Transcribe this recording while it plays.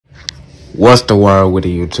What's the word with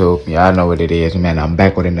the YouTube? Y'all know what it is, man. I'm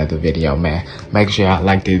back with another video, man. Make sure y'all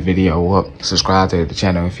like this video up. Subscribe to the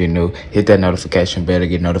channel if you're new. Hit that notification bell to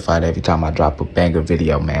get notified every time I drop a banger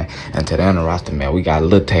video, man. And today on the roster, man, we got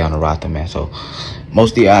Lil Tay on the roster, man. So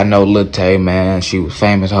most of y'all know Lil Tay, man. She was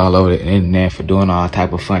famous all over the internet for doing all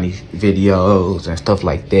type of funny videos and stuff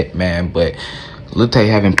like that, man. But Lil Tay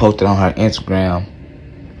haven't posted on her Instagram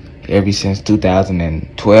ever since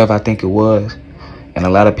 2012, I think it was. And a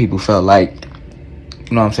lot of people felt like,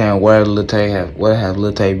 you know what I'm saying, where have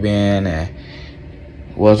Lil Tay been, and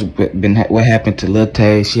what happened to Lil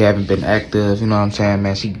Tay? She haven't been active, you know what I'm saying,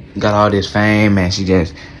 man. She got all this fame and she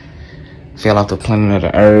just fell off the planet of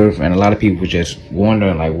the earth, and a lot of people were just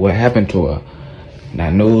wondering like what happened to her.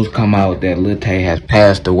 Now news come out that Lil Tay has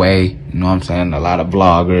passed away, you know what I'm saying. A lot of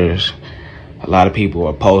vloggers, a lot of people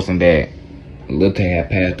are posting that Lil Tay had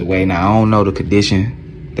passed away. Now I don't know the condition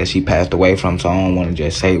that she passed away from, so I don't want to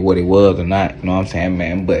just say what it was or not, you know what I'm saying,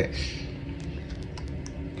 man. But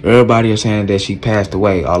everybody is saying that she passed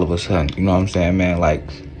away all of a sudden, you know what I'm saying, man. Like,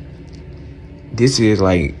 this is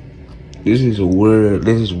very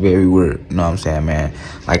weird, you know what I'm saying, man.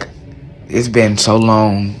 Like, it's been so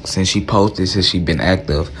long since she posted, since she been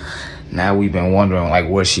active. Now we've been wondering like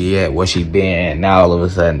where she at, where she been. Now all of a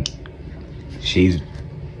sudden she's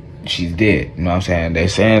dead, you know what I'm saying. They're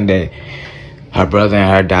saying that her brother and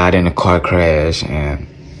her died in a car crash, and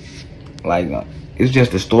like, it's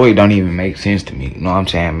just the story don't even make sense to me, you know what I'm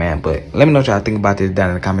saying, man. But let me know what y'all think about this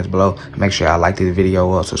down in the comments below. Make sure y'all like this video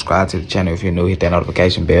or subscribe to the channel if you're new. Hit that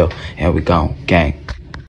notification bell, and we gone, gang.